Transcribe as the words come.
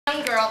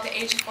Young girl at the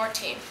age of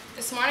 14.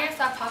 This morning I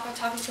saw Papa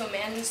talking to a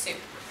man in a suit.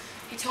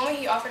 He told me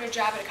he offered a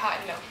job at a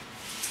cotton mill.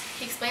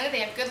 He explained that they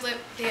have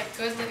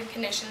good living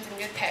conditions and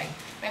good pay.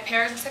 My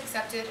parents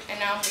accepted, and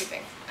now I'm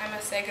leaving. I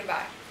must say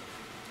goodbye.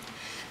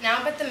 Now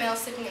I'm at the mill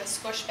sleeping in a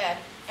squished bed.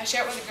 I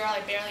share it with a girl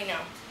I barely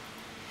know.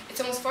 It's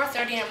almost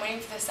 4:30 and I'm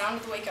waiting for the sound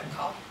of the wake-up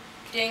call.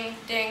 Ding,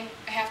 ding,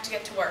 I have to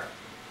get to work.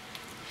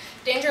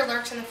 Danger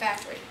lurks in the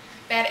factory.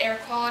 Bad air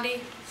quality,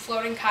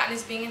 floating cotton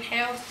is being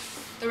inhaled,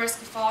 the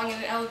risk of falling in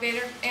an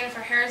elevator, and if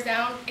our hair is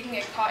down, it can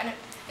get caught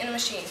in a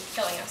machine,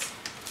 killing us.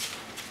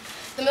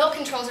 The mill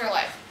controls our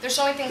life. There's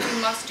so many things we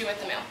must do at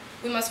the mill.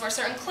 We must wear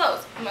certain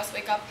clothes. We must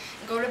wake up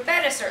and go to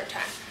bed at a certain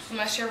time. We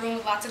must share a room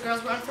with lots of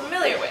girls we're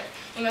unfamiliar with.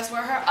 We must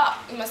wear her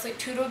up. We must sleep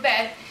 2 to a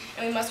bed,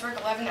 and we must work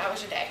 11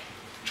 hours a day.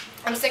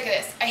 I'm sick of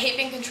this. I hate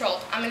being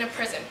controlled. I'm in a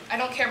prison. I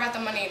don't care about the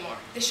money anymore.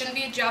 This shouldn't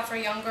be a job for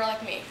a young girl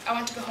like me. I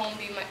want to go home and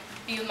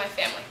be with my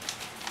family.